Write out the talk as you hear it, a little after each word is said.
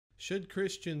Should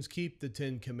Christians keep the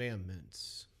Ten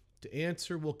Commandments? To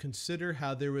answer, we'll consider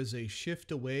how there was a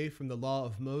shift away from the law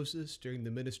of Moses during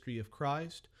the ministry of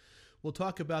Christ. We'll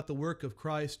talk about the work of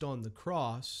Christ on the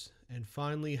cross, and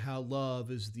finally, how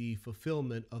love is the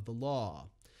fulfillment of the law.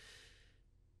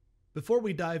 Before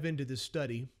we dive into this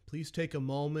study, please take a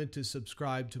moment to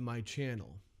subscribe to my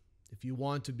channel. If you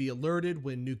want to be alerted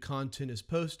when new content is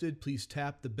posted, please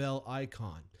tap the bell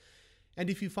icon. And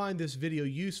if you find this video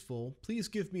useful, please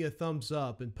give me a thumbs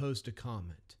up and post a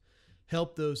comment.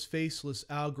 Help those faceless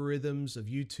algorithms of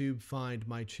YouTube find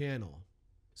my channel.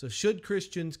 So should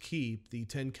Christians keep the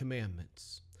Ten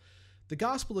Commandments? The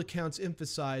gospel accounts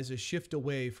emphasize a shift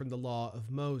away from the law of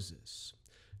Moses.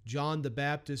 John the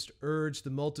Baptist urged the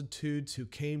multitudes who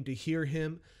came to hear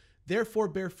him, "Therefore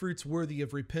bear fruits worthy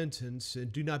of repentance, and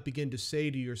do not begin to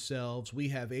say to yourselves, 'We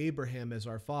have Abraham as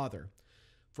our father.'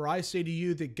 For I say to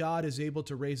you that God is able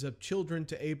to raise up children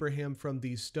to Abraham from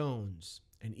these stones.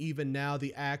 And even now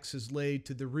the axe is laid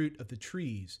to the root of the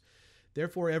trees.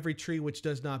 Therefore every tree which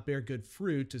does not bear good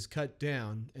fruit is cut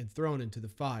down and thrown into the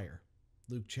fire."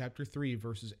 Luke chapter 3,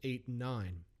 verses 8 and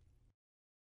 9.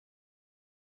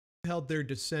 Held their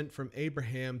descent from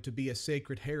Abraham to be a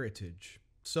sacred heritage,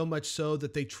 so much so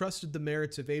that they trusted the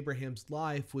merits of Abraham's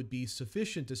life would be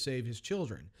sufficient to save his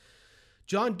children.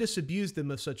 John disabused them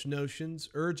of such notions,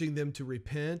 urging them to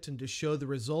repent and to show the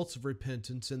results of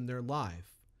repentance in their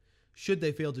life. Should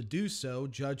they fail to do so,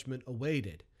 judgment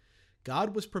awaited.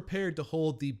 God was prepared to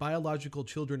hold the biological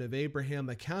children of Abraham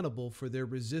accountable for their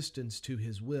resistance to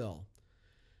his will.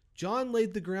 John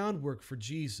laid the groundwork for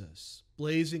Jesus,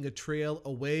 blazing a trail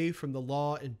away from the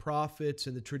law and prophets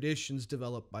and the traditions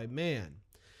developed by man.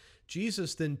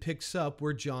 Jesus then picks up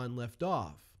where John left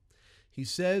off. He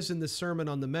says in the Sermon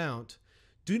on the Mount,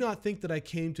 "Do not think that I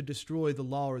came to destroy the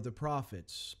law or the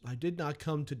prophets. I did not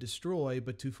come to destroy,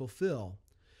 but to fulfill.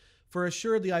 For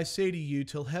assuredly I say to you,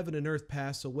 till heaven and earth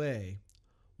pass away,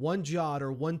 one jot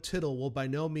or one tittle will by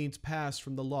no means pass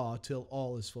from the law till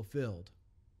all is fulfilled."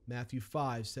 Matthew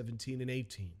 5:17 and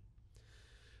 18.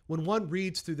 When one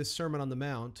reads through the Sermon on the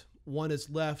Mount, one is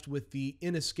left with the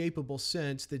inescapable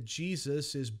sense that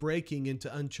Jesus is breaking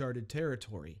into uncharted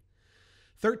territory.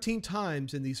 13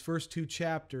 times in these first two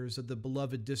chapters of the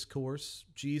beloved discourse,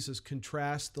 Jesus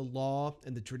contrasts the law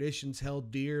and the traditions held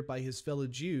dear by his fellow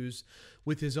Jews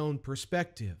with his own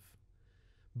perspective.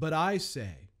 "But I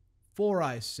say, for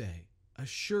I say,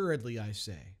 assuredly I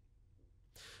say."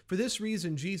 For this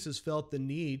reason, Jesus felt the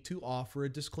need to offer a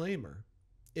disclaimer.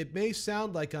 It may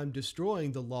sound like I'm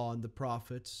destroying the law and the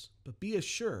prophets, but be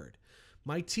assured,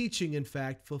 my teaching in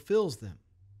fact fulfills them.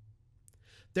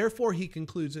 Therefore, he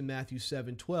concludes in Matthew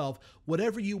 7:12,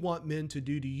 "Whatever you want men to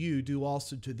do to you, do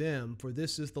also to them, for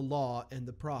this is the law and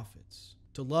the prophets."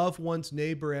 To love one's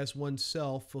neighbor as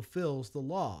oneself fulfills the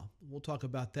law. We'll talk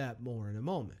about that more in a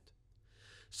moment.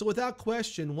 So without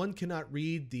question, one cannot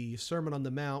read the Sermon on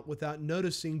the Mount without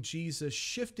noticing Jesus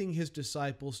shifting his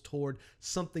disciples toward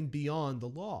something beyond the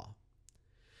law.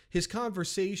 His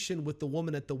conversation with the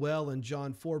woman at the well in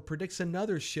John 4 predicts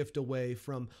another shift away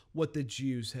from what the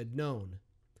Jews had known.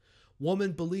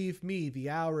 "Woman, believe me, the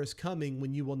hour is coming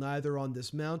when you will neither on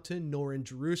this mountain nor in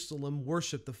Jerusalem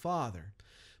worship the Father.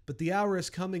 But the hour is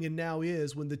coming and now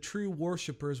is when the true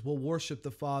worshipers will worship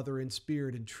the Father in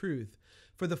spirit and truth,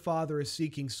 for the Father is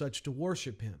seeking such to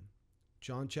worship him."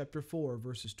 John chapter 4,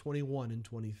 verses 21 and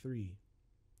 23.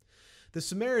 The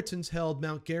Samaritans held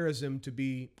Mount Gerizim to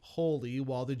be holy,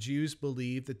 while the Jews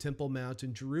believed the Temple Mount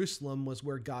in Jerusalem was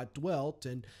where God dwelt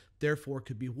and therefore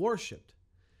could be worshipped.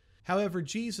 However,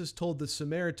 Jesus told the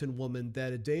Samaritan woman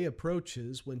that a day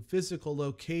approaches when physical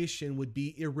location would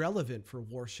be irrelevant for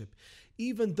worship,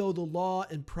 even though the law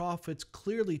and prophets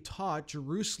clearly taught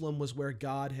Jerusalem was where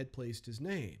God had placed his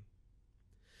name.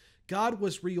 God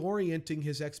was reorienting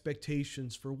his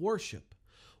expectations for worship.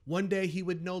 One day he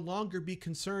would no longer be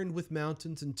concerned with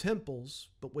mountains and temples,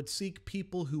 but would seek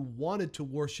people who wanted to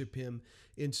worship him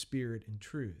in spirit and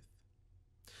truth.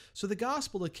 So the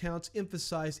gospel accounts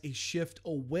emphasize a shift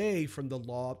away from the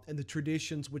law and the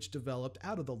traditions which developed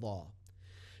out of the law.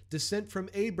 Descent from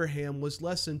Abraham was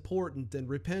less important than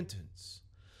repentance.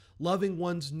 Loving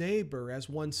one's neighbor as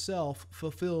oneself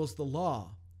fulfills the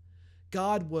law.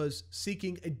 God was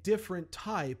seeking a different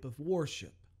type of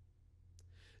worship.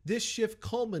 This shift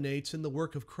culminates in the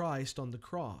work of Christ on the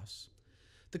cross.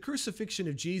 The crucifixion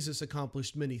of Jesus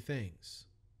accomplished many things.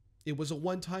 It was a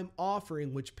one-time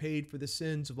offering which paid for the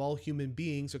sins of all human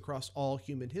beings across all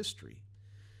human history.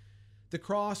 The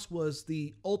cross was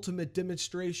the ultimate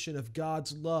demonstration of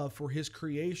God's love for his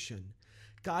creation.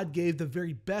 God gave the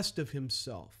very best of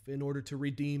himself in order to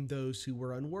redeem those who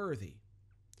were unworthy.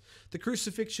 The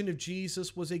crucifixion of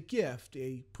Jesus was a gift,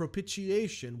 a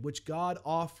propitiation, which God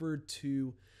offered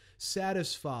to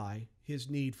satisfy his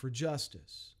need for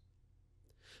justice.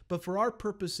 But for our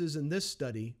purposes in this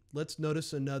study, let's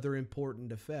notice another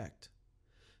important effect.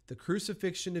 The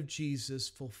crucifixion of Jesus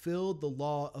fulfilled the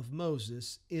law of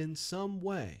Moses in some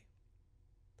way.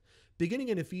 Beginning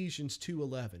in Ephesians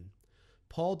 2:11,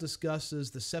 Paul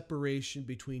discusses the separation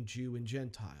between Jew and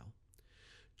Gentile.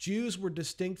 Jews were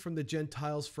distinct from the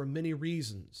Gentiles for many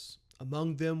reasons.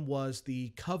 Among them was the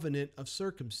covenant of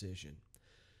circumcision.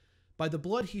 By the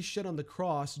blood he shed on the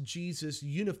cross, Jesus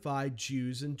unified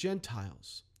Jews and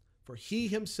Gentiles. For he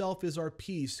himself is our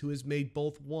peace, who has made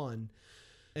both one,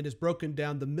 and has broken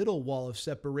down the middle wall of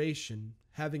separation,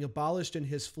 having abolished in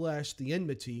his flesh the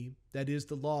enmity, that is,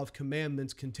 the law of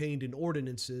commandments contained in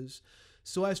ordinances,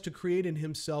 so as to create in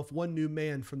himself one new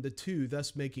man from the two,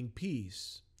 thus making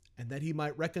peace, and that he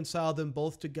might reconcile them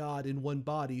both to God in one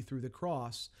body through the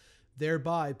cross,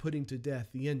 thereby putting to death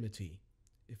the enmity.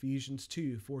 Ephesians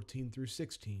 2:14 through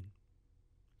 16.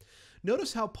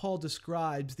 Notice how Paul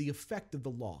describes the effect of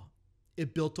the law.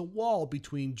 It built a wall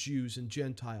between Jews and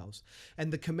Gentiles,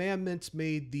 and the commandments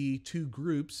made the two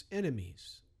groups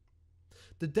enemies.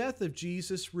 The death of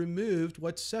Jesus removed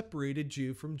what separated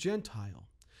Jew from Gentile.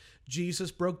 Jesus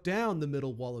broke down the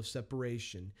middle wall of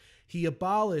separation. He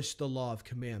abolished the law of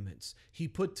commandments. He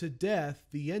put to death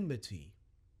the enmity.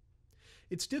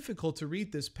 It's difficult to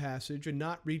read this passage and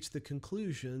not reach the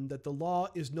conclusion that the law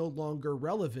is no longer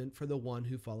relevant for the one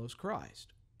who follows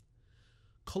Christ.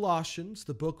 Colossians,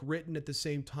 the book written at the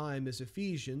same time as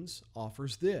Ephesians,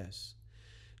 offers this.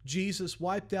 Jesus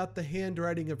wiped out the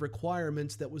handwriting of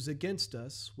requirements that was against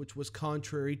us, which was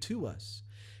contrary to us,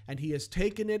 and he has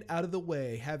taken it out of the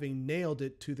way, having nailed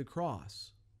it to the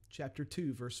cross. Chapter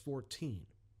 2, verse 14.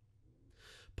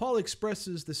 Paul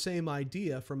expresses the same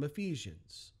idea from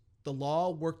Ephesians. The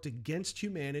law worked against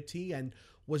humanity and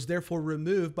was therefore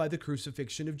removed by the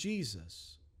crucifixion of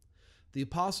Jesus. The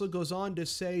apostle goes on to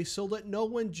say, "So let no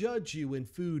one judge you in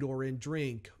food or in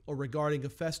drink, or regarding a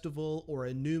festival or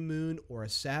a new moon or a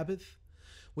Sabbath,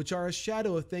 which are a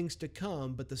shadow of things to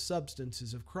come, but the substance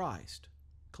is of Christ."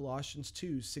 Colossians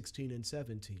 2:16 and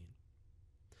 17.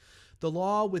 The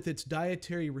law, with its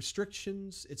dietary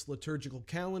restrictions, its liturgical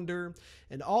calendar,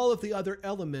 and all of the other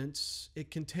elements it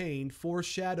contained,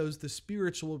 foreshadows the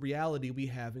spiritual reality we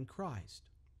have in Christ.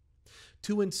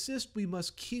 To insist we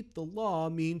must keep the law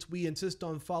means we insist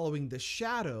on following the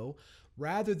shadow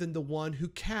rather than the one who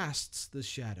casts the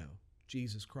shadow,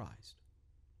 Jesus Christ.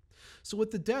 So with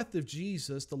the death of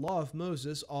Jesus, the law of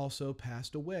Moses also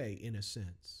passed away in a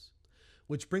sense.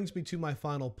 Which brings me to my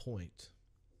final point.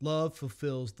 Love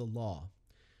fulfills the law.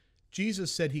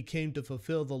 Jesus said he came to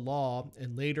fulfill the law,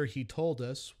 and later he told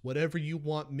us, "Whatever you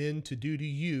want men to do to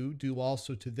you, do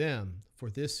also to them,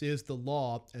 for this is the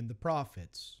law and the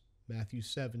prophets." Matthew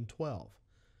 7:12.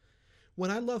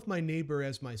 When I love my neighbor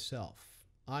as myself,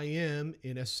 I am,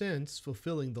 in a sense,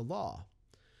 fulfilling the law.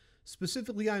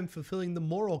 Specifically, I am fulfilling the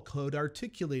moral code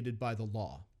articulated by the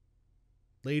law.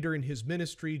 Later in his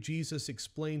ministry, Jesus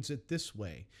explains it this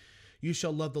way: "You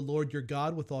shall love the Lord your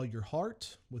God with all your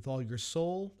heart, with all your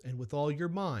soul, and with all your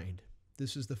mind.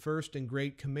 This is the first and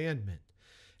great commandment.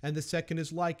 And the second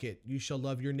is like it: you shall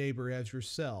love your neighbor as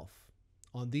yourself.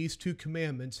 On these two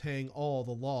commandments hang all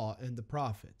the law and the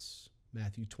prophets."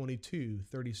 Matthew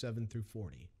 22:37 through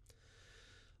 40.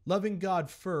 Loving God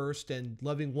first and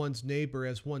loving one's neighbor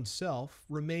as oneself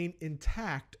remain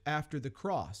intact after the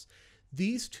cross.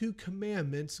 These two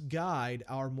commandments guide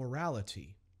our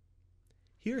morality.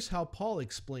 Here's how Paul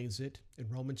explains it in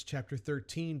Romans chapter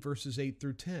 13, verses 8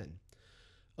 through 10.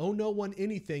 "Owe no one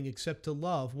anything except to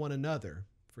love one another,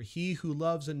 for he who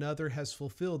loves another has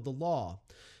fulfilled the law.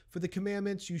 For the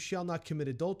commandments, you shall not commit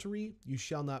adultery, you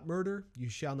shall not murder, you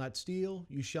shall not steal,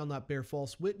 you shall not bear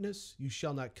false witness, you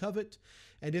shall not covet,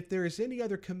 and if there is any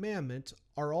other commandment,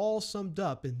 are all summed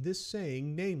up in this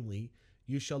saying, namely,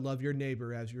 you shall love your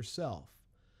neighbor as yourself.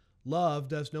 Love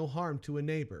does no harm to a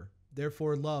neighbor,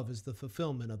 therefore love is the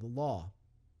fulfillment of the law."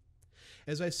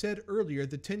 As I said earlier,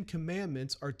 the 10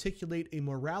 Commandments articulate a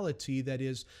morality that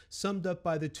is summed up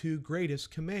by the two greatest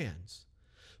commands.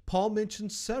 Paul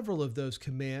mentions several of those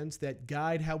commands that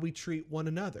guide how we treat one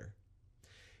another.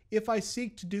 If I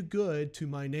seek to do good to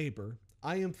my neighbor,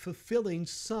 I am fulfilling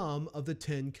some of the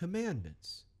 10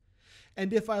 Commandments.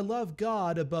 And if I love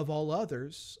God above all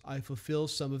others, I fulfill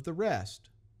some of the rest.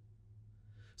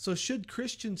 So should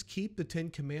Christians keep the 10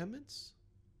 Commandments?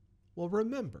 Well,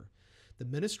 remember, the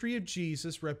ministry of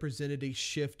Jesus represented a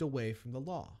shift away from the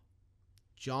law.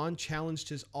 John challenged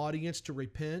his audience to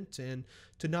repent and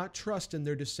to not trust in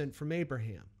their descent from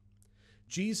Abraham.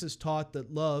 Jesus taught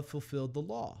that love fulfilled the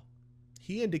law.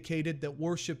 He indicated that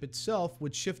worship itself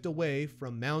would shift away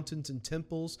from mountains and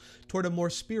temples toward a more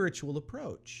spiritual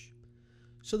approach.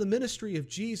 So the ministry of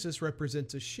Jesus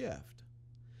represents a shift.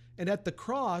 And at the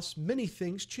cross, many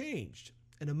things changed.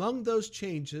 And among those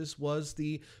changes was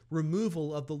the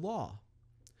removal of the law.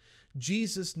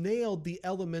 Jesus nailed the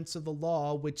elements of the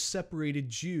law which separated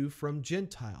Jew from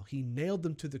Gentile. He nailed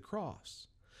them to the cross.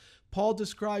 Paul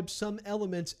describes some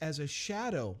elements as a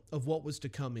shadow of what was to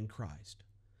come in Christ.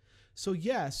 So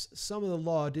yes, some of the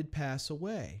law did pass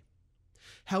away.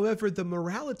 However, the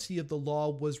morality of the law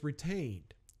was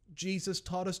retained. Jesus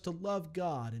taught us to love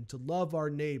God and to love our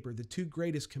neighbor, the two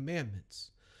greatest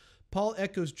commandments. Paul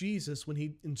echoes Jesus when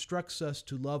he instructs us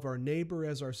to love our neighbor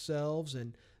as ourselves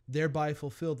and thereby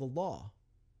fulfill the law.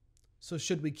 So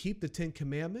should we keep the 10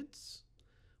 Commandments?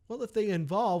 Well, if they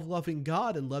involve loving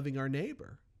God and loving our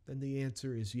neighbor, then the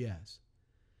answer is yes.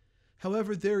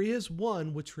 However, there is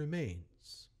one which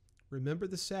remains. Remember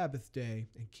the Sabbath day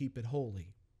and keep it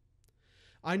holy.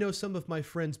 I know some of my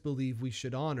friends believe we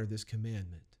should honor this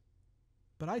commandment,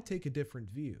 but I take a different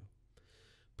view.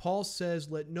 Paul says,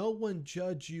 "Let no one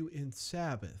judge you in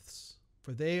Sabbaths,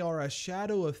 for they are a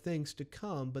shadow of things to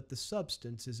come, but the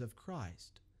substance is of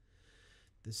Christ."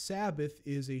 The Sabbath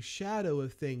is a shadow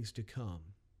of things to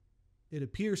come. It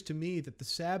appears to me that the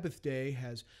Sabbath day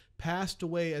has passed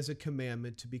away as a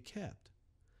commandment to be kept.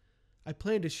 I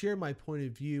plan to share my point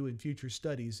of view in future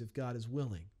studies if God is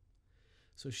willing.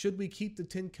 So should we keep the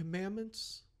 10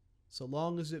 Commandments? So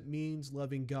long as it means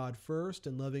loving God first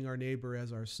and loving our neighbor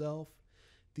as ourselves,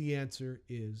 the answer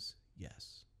is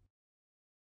yes.